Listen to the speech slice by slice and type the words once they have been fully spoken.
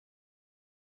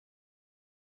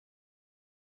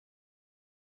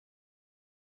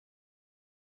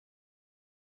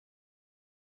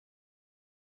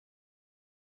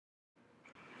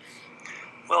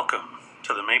Welcome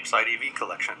to the MAPES IDV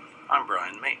collection. I'm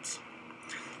Brian Mapes.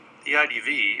 The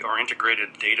IDV, or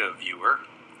Integrated Data Viewer,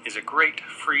 is a great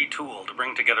free tool to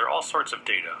bring together all sorts of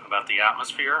data about the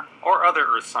atmosphere or other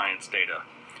Earth science data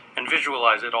and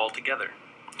visualize it all together.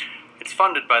 It's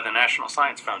funded by the National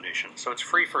Science Foundation, so it's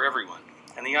free for everyone,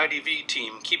 and the IDV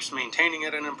team keeps maintaining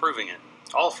it and improving it,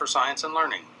 all for science and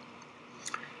learning.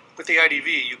 With the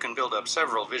IDV, you can build up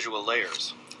several visual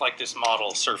layers, like this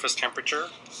model surface temperature,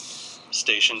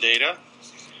 station data,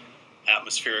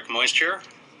 atmospheric moisture,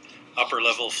 upper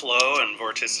level flow and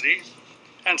vorticity,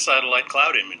 and satellite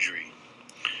cloud imagery.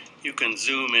 You can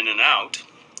zoom in and out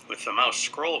with the mouse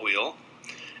scroll wheel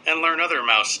and learn other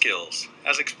mouse skills,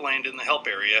 as explained in the help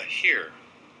area here.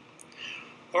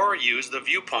 Or use the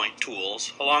viewpoint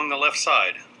tools along the left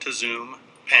side to zoom,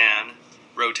 pan,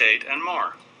 rotate, and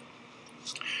more.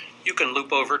 You can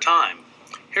loop over time.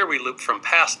 Here we loop from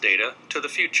past data to the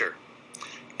future.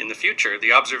 In the future,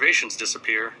 the observations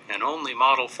disappear and only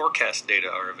model forecast data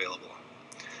are available.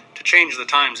 To change the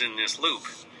times in this loop,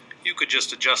 you could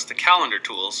just adjust the calendar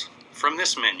tools from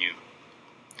this menu.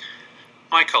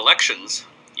 My Collections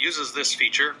uses this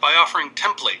feature by offering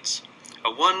templates, a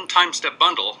one time-step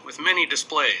bundle with many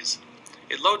displays.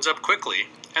 It loads up quickly,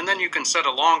 and then you can set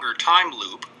a longer time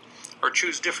loop or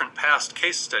choose different past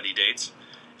case study dates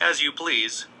as you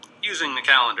please using the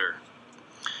calendar.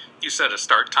 You set a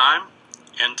start time,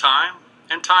 end time,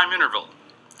 and time interval.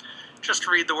 Just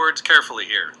read the words carefully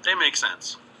here. They make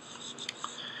sense.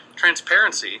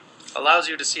 Transparency allows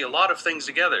you to see a lot of things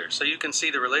together so you can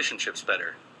see the relationships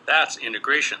better. That's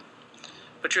integration.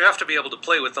 But you have to be able to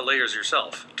play with the layers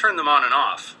yourself, turn them on and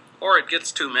off, or it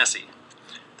gets too messy.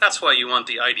 That's why you want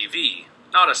the IDV,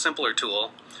 not a simpler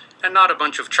tool, and not a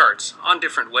bunch of charts on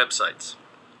different websites.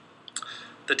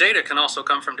 The data can also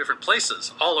come from different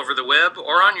places, all over the web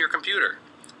or on your computer.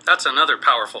 That's another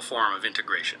powerful form of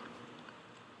integration.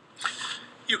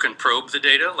 You can probe the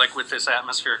data, like with this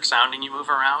atmospheric sounding you move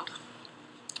around.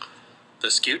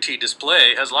 The SKUT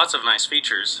display has lots of nice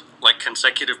features, like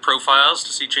consecutive profiles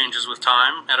to see changes with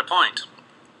time at a point.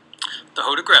 The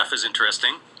hodograph is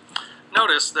interesting.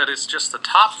 Notice that it's just the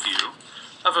top view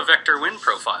of a vector wind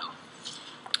profile.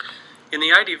 In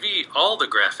the IDV, all the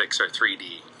graphics are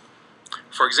 3D.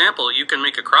 For example, you can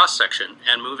make a cross-section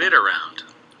and move it around.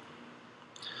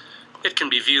 It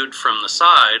can be viewed from the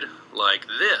side like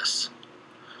this.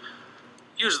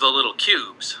 Use the little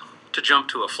cubes to jump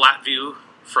to a flat view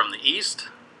from the east,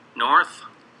 north,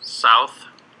 south,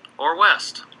 or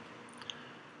west.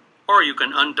 Or you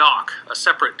can undock a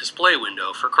separate display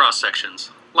window for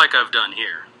cross-sections, like I've done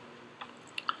here.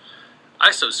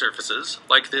 ISO surfaces,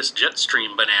 like this jet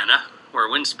stream banana, where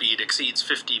wind speed exceeds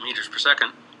 50 meters per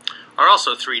second, are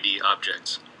also 3D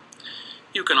objects.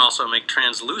 You can also make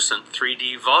translucent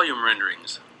 3D volume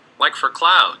renderings, like for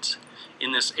clouds,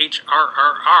 in this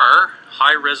HRRR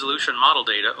high-resolution model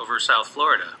data over South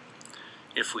Florida,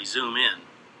 if we zoom in.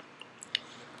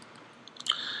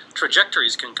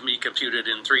 Trajectories can be computed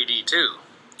in 3D too,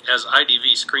 as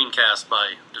IDV Screencast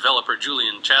by developer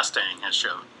Julian Chastang has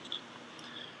shown.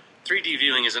 3D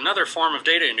viewing is another form of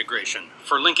data integration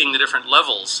for linking the different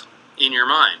levels in your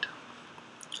mind.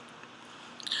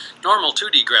 Normal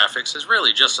 2D graphics is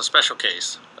really just a special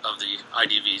case of the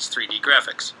IDV's 3D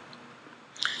graphics.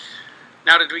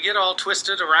 Now, did we get all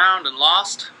twisted around and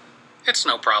lost? It's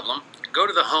no problem. Go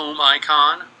to the Home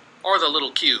icon or the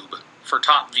little cube for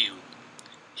top view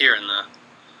here in the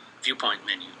viewpoint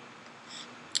menu.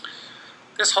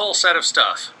 This whole set of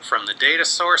stuff, from the data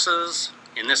sources,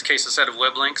 in this case a set of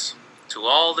web links, to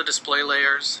all the display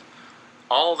layers,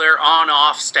 all their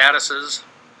on-off statuses,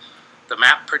 the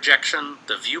map projection,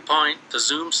 the viewpoint, the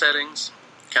zoom settings,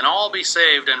 can all be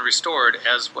saved and restored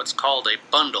as what's called a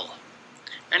bundle.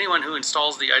 Anyone who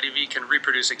installs the IDV can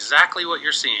reproduce exactly what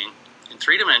you're seeing in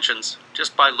 3 dimensions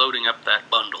just by loading up that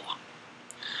bundle.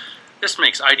 This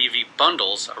makes IDV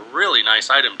bundles a really nice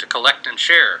item to collect and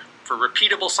share for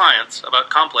repeatable science about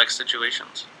complex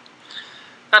situations.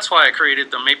 That's why I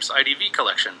created the MAPES IDV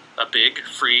collection, a big,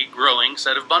 free, growing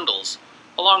set of bundles,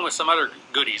 along with some other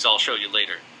goodies I'll show you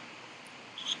later.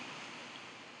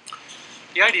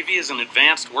 The IDV is an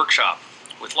advanced workshop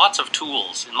with lots of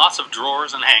tools in lots of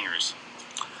drawers and hangers.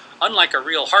 Unlike a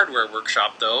real hardware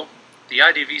workshop, though, the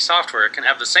IDV software can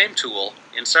have the same tool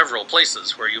in several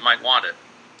places where you might want it.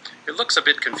 It looks a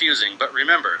bit confusing, but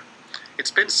remember,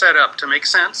 it's been set up to make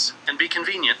sense and be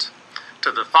convenient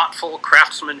to the thoughtful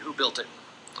craftsman who built it.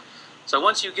 So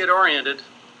once you get oriented,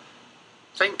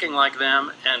 thinking like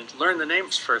them, and learn the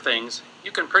names for things,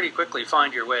 you can pretty quickly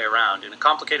find your way around in a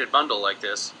complicated bundle like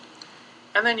this,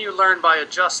 and then you learn by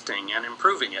adjusting and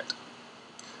improving it.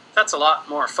 That's a lot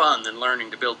more fun than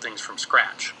learning to build things from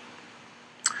scratch.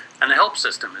 And the help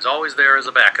system is always there as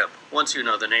a backup once you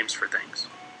know the names for things.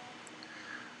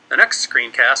 The next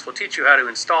screencast will teach you how to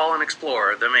install and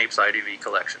explore the MAPES IDV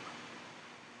collection.